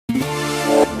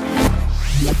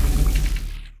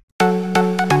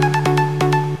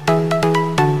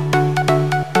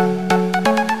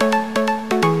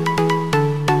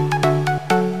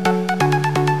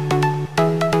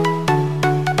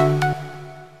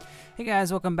Hey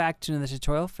guys, welcome back to another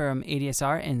tutorial from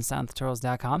ADSR and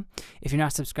SylenthTutorials.com. If you're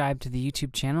not subscribed to the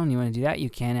YouTube channel and you want to do that, you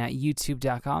can at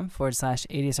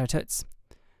youtube.com/ADSRTuts.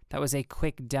 That was a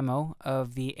quick demo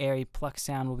of the Airy Pluck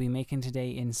sound we'll be making today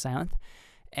in Sylenth.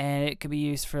 And it could be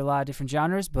used for a lot of different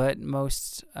genres, but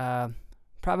most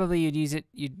probably you'd use it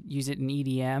in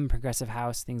EDM, progressive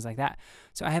house, things like that.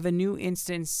 So I have a new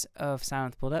instance of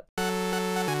Sylenth pulled up,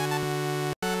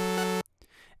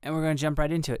 and we're going to jump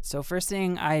right into it. So first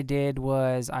thing I did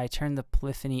was I turned the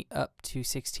Polyphony up to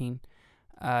 16,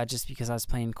 just because I was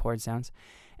playing chord sounds.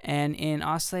 And in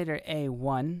oscillator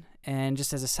A1, and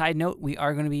just as a side note, we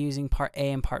are going to be using part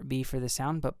A and part B for the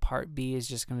sound, but part B is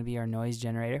just going to be our noise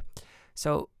generator.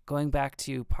 So going back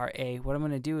to part A, what I'm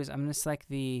going to do is I'm going to select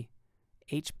the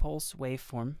H-pulse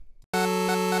waveform.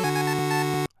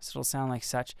 So it'll sound like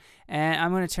such. And I'm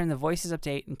going to turn the voices up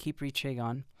to 8 and keep RETRIG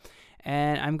on.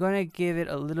 And I'm going to give it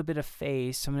a little bit of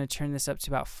phase, so I'm going to turn this up to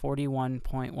about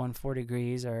 41.14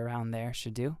 degrees or around there,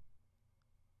 should do.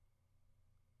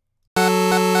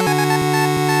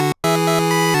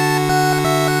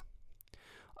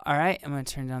 Alright, I'm going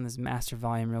to turn down this master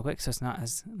volume real quick so it's not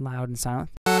as loud and silent.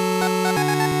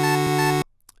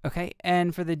 Okay,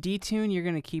 and for the detune, you're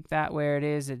going to keep that where it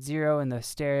is at 0 and the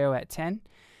stereo at 10.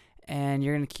 And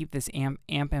you're going to keep this amp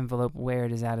envelope where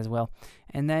it is at as well.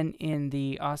 And then in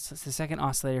the second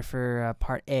oscillator for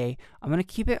part A, I'm going to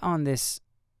keep it on this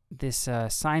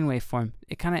sine waveform.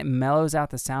 It kind of mellows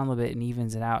out the sound a little bit and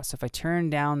evens it out. So if I turn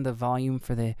down the volume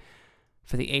for the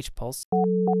H pulse,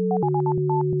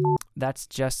 that's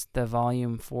just the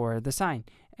volume for the sine.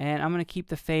 And I'm going to keep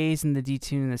the phase and the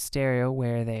detune and the stereo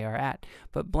where they are at.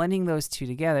 But blending those two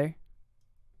together,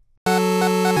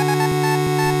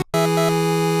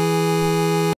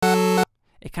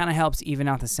 it kind of helps even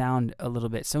out the sound a little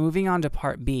bit. So moving on to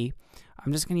part B,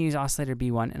 I'm just going to use oscillator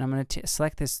B1, and I'm going to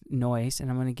select this noise, and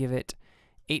I'm going to give it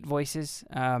 8 voices.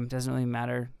 Doesn't really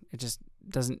matter. It just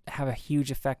doesn't have a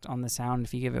huge effect on the sound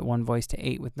if you give it 1 voice to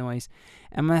 8 with noise.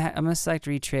 I'm going to select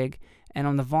RETRIG, and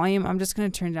on the volume, I'm just going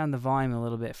to turn down the volume a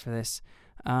little bit for this,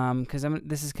 because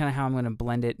this is kind of how I'm going to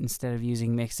blend it instead of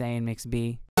using mix A and mix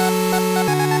B.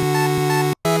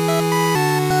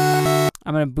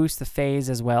 I'm going to boost the phase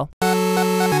as well.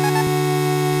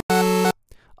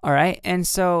 Alright, and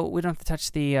so we don't have to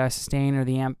touch the sustain or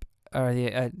the amp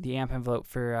envelope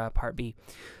for part B.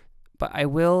 But I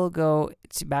will go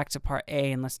back to part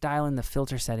A, and let's dial in the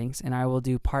filter settings, and I will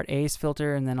do part A's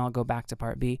filter, and then I'll go back to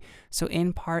part B. So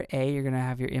in part A, you're going to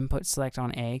have your input select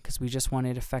on A, because we just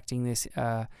wanted affecting this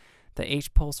the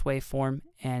H-pulse waveform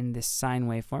and this sine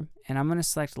waveform. And I'm going to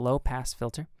select low pass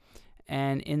filter,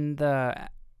 and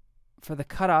for the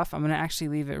cutoff, I'm going to actually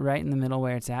leave it right in the middle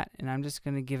where it's at, and I'm just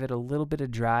going to give it a little bit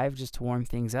of drive just to warm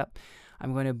things up.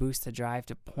 I'm going to boost the drive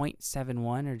to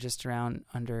 0.71 or just around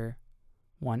under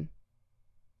 1.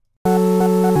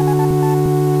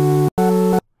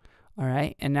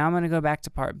 Alright, and now I'm going to go back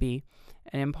to part B,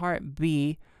 and in part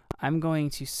B, I'm going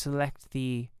to select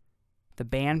the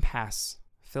bandpass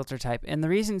filter type. And the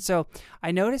reason, so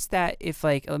I noticed that if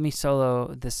let me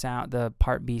solo the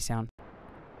part B sound.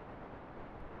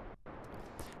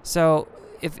 So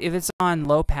if it's on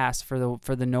low pass for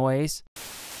the noise,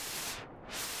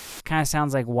 it kind of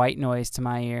sounds like white noise to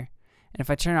my ear. And if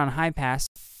I turn on high pass,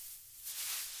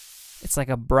 it's like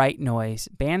a bright noise.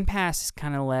 Band pass is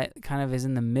kind of is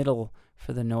in the middle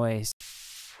for the noise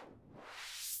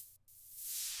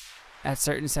at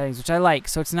certain settings, which I like.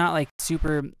 So it's not like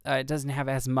super. It doesn't have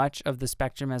as much of the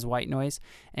spectrum as white noise,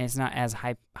 and it's not as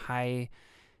high.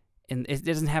 And it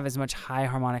doesn't have as much high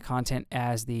harmonic content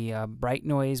as the bright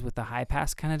noise with the high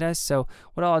pass kind of does. So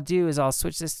what I'll do is I'll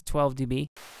switch this to 12 dB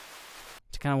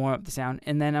to kind of warm up the sound,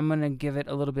 and then I'm going to give it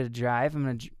a little bit of drive. I'm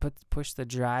going to push the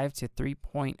drive to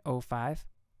 3.05,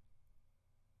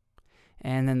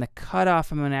 and then the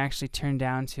cutoff I'm going to actually turn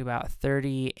down to about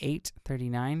 38,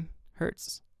 39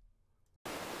 hertz.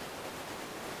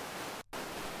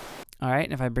 All right,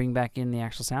 and if I bring back in the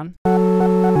actual sound.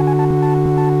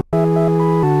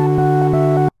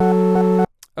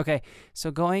 Okay,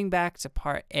 so going back to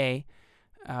part A,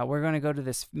 we're going to go to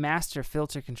this master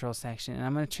filter control section, and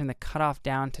I'm going to turn the cutoff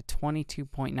down to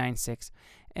 22.96.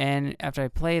 And after I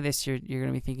play this, you're going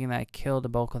to be thinking that I killed the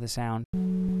bulk of the sound,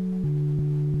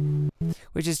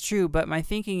 which is true. But my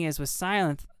thinking is with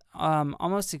Sylenth,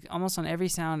 almost on every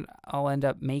sound I'll end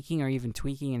up making or even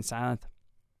tweaking in Sylenth,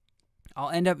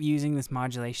 I'll end up using this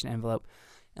modulation envelope.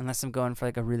 Unless I'm going for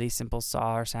like a really simple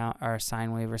saw or sound or a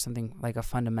sine wave or something like a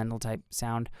fundamental type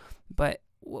sound. But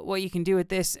what you can do with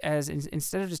this is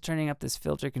instead of just turning up this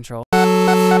filter control,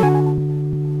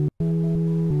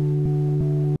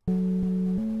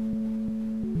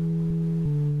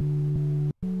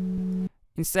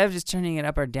 instead of just turning it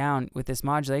up or down with this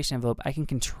modulation envelope, I can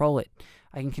control it.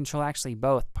 I can control actually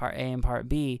both part A and part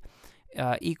B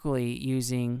equally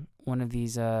using one of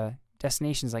these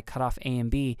destinations like cutoff A and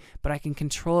B, but I can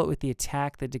control it with the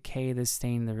attack, the decay, the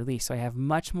sustain, the release. So I have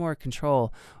much more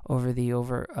control over the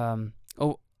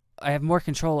I have more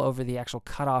control over the actual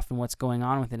cutoff and what's going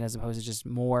on with it, as opposed to just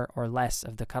more or less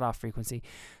of the cutoff frequency.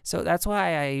 So that's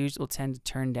why I usually tend to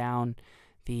turn down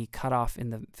the cutoff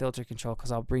in the filter control,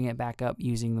 because I'll bring it back up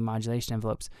using the modulation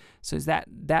envelopes. So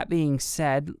that being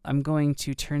said, I'm going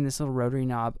to turn this little rotary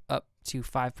knob up to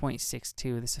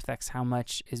 5.62. This affects how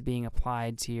much is being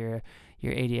applied to your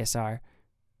ADSR.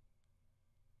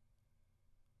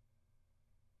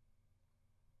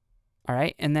 All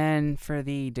right, and then for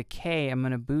the decay, I'm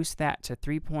going to boost that to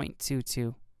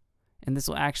 3.22, and this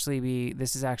is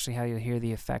actually how you'll hear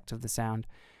the effect of the sound.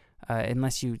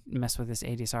 Unless you mess with this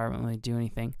ADSR, it won't really do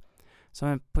anything. So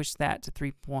I'm going to push that to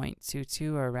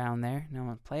 3.22 or around there. Now I'm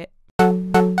going to play it.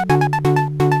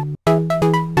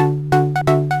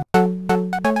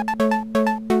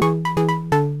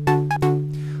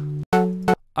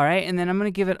 All right, and then I'm going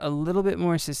to give it a little bit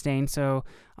more sustain, so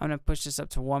I'm going to push this up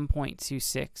to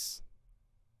 1.26.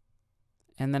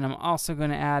 And then I'm also going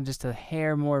to add just a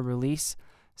hair more release.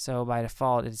 So by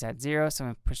default, it's at 0, so I'm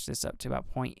going to push this up to about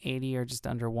 0.80 or just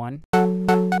under 1.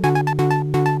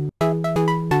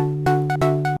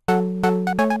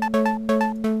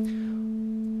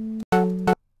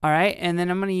 All right, and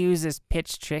then I'm going to use this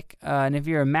pitch trick. And if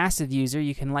you're a massive user,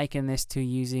 you can liken this to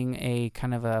using a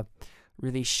kind of a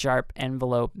really sharp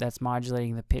envelope that's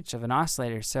modulating the pitch of an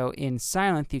oscillator. So in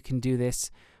Sylenth, you can do this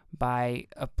by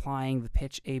applying the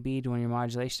pitch AB to one of your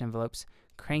modulation envelopes,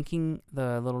 cranking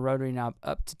the little rotary knob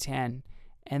up to 10,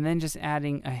 and then just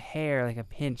adding a hair, like a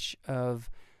pinch of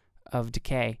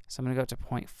decay. So I'm going to go up to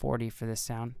 0.40 for this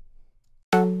sound.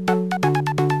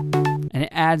 And it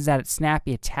adds that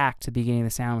snappy attack to the beginning of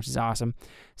the sound, which is awesome.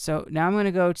 So now I'm going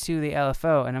to go to the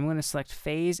LFO, and I'm going to select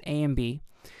phase A and B,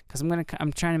 because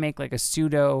I'm trying to make like a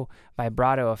pseudo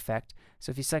vibrato effect. So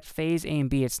if you select phase A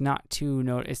and B, it's not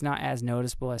as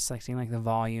noticeable as selecting like the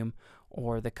volume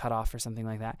or the cutoff or something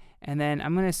like that. And then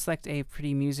I'm going to select a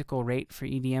pretty musical rate for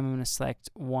EDM. I'm going to select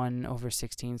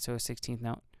 1/16, so a 16th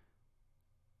note.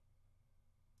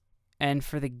 And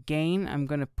for the gain, I'm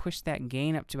going to push that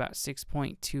gain up to about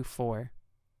 6.24.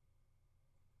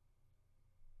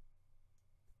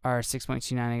 Or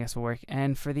 6.29, I guess will work.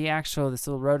 And for the this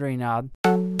little rotary knob,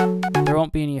 there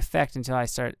won't be any effect until I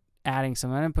start adding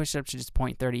some. I'm going to push it up to just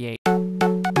 0.38.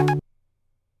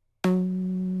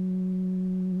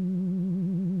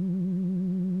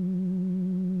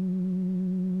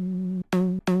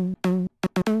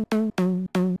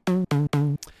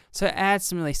 So it adds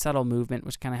some really subtle movement,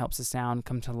 which kind of helps the sound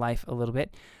come to life a little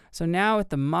bit. So now with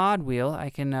the mod wheel,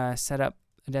 I can set up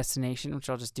a destination, which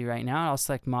I'll just do right now. I'll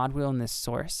select mod wheel in this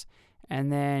source,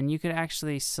 and then you could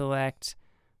actually select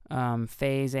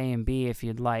phase A and B if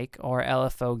you'd like, or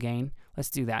LFO gain. Let's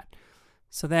do that.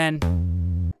 So then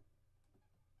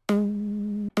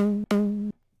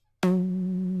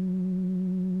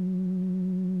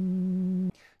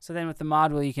with the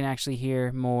mod wheel, you can actually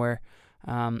hear more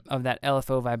of that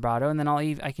LFO vibrato, and then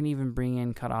I can even bring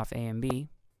in cutoff A and B.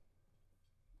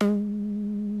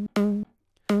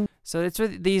 So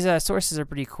these sources are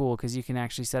pretty cool, because you can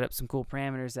actually set up some cool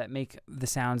parameters that make the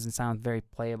sound very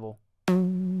playable.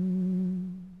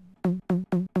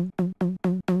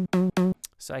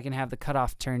 So I can have the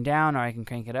cutoff turned down, or I can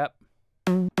crank it up.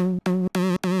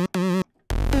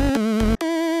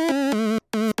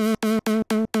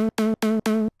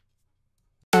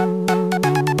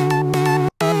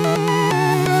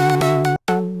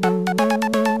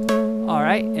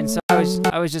 Alright, and so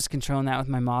I was just controlling that with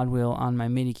my mod wheel on my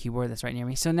MIDI keyboard that's right near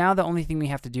me. So now the only thing we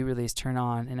have to do really is turn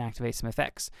on and activate some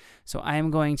effects. So I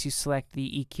am going to select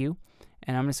the EQ,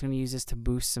 and I'm just going to use this to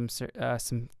boost some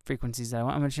frequencies that I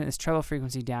want. I'm going to turn this treble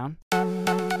frequency down. I'm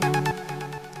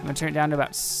going to turn it down to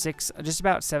about just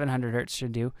about 700 hertz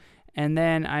should do. And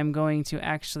then I'm going to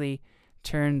actually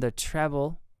turn the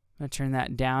treble, I'm going to turn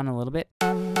that down a little bit.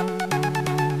 And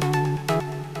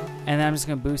then I'm just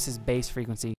going to boost this bass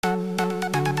frequency.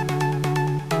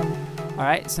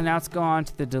 Alright, so now let's go on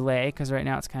to the delay, because right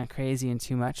now it's kind of crazy and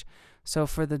too much. So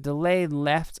for the delay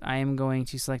left, I am going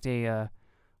to select a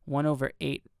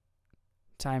 1/8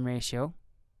 time ratio.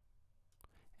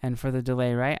 And for the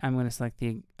delay right, I'm going to select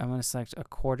a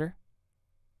quarter.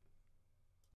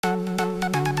 And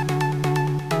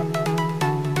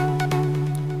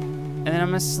then I'm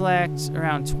going to select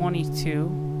around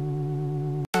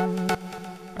 22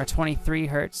 or 23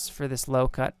 hertz for this low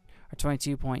cut, or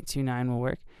 22.29 will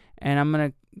work. And I'm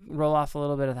going to roll off a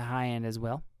little bit of the high end as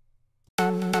well.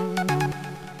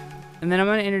 And then I'm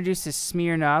going to introduce this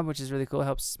smear knob, which is really cool. It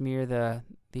helps smear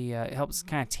it helps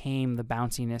kind of tame the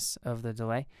bounciness of the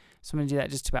delay. So I'm going to do that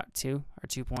just about 2 or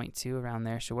 2.2, around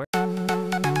there should work.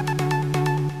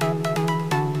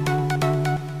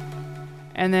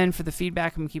 And then for the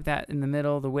feedback, I'm going to keep that in the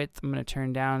middle. The width, I'm going to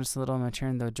turn down just a little. I'm going to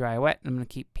turn the dry wet, and I'm going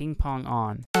to keep ping pong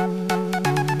on.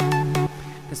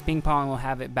 This ping pong will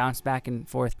have it bounce back and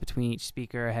forth between each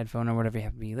speaker or headphone or whatever you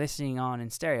have to be listening on in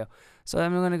stereo. So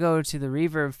I'm going to go to the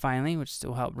reverb finally, which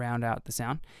will help round out the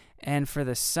sound. And for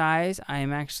the size, I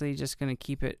am actually just going to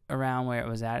keep it around where it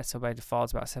was at. So by default,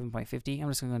 it's about 7.50. I'm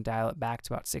just going to dial it back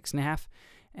to about 6.5.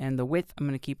 And the width, I'm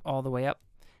going to keep all the way up.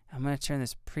 I'm going to turn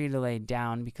this pre-delay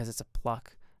down because it's a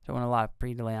pluck. I don't want a lot of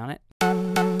pre-delay on it.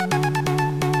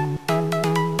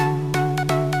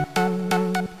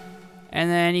 And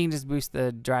then you can just boost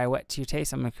the dry wet to your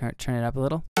taste. I'm going to turn it up a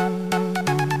little.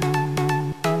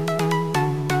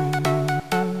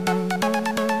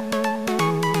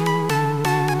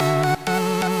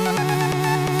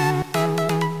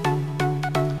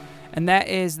 And that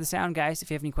is the sound, guys. If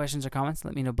you have any questions or comments,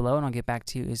 let me know below, and I'll get back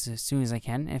to you as soon as I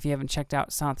can. And if you haven't checked out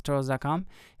synthtutorials.com,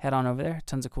 head on over there.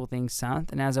 Tons of cool things,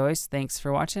 Sylenth. And as always, thanks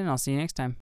for watching, and I'll see you next time.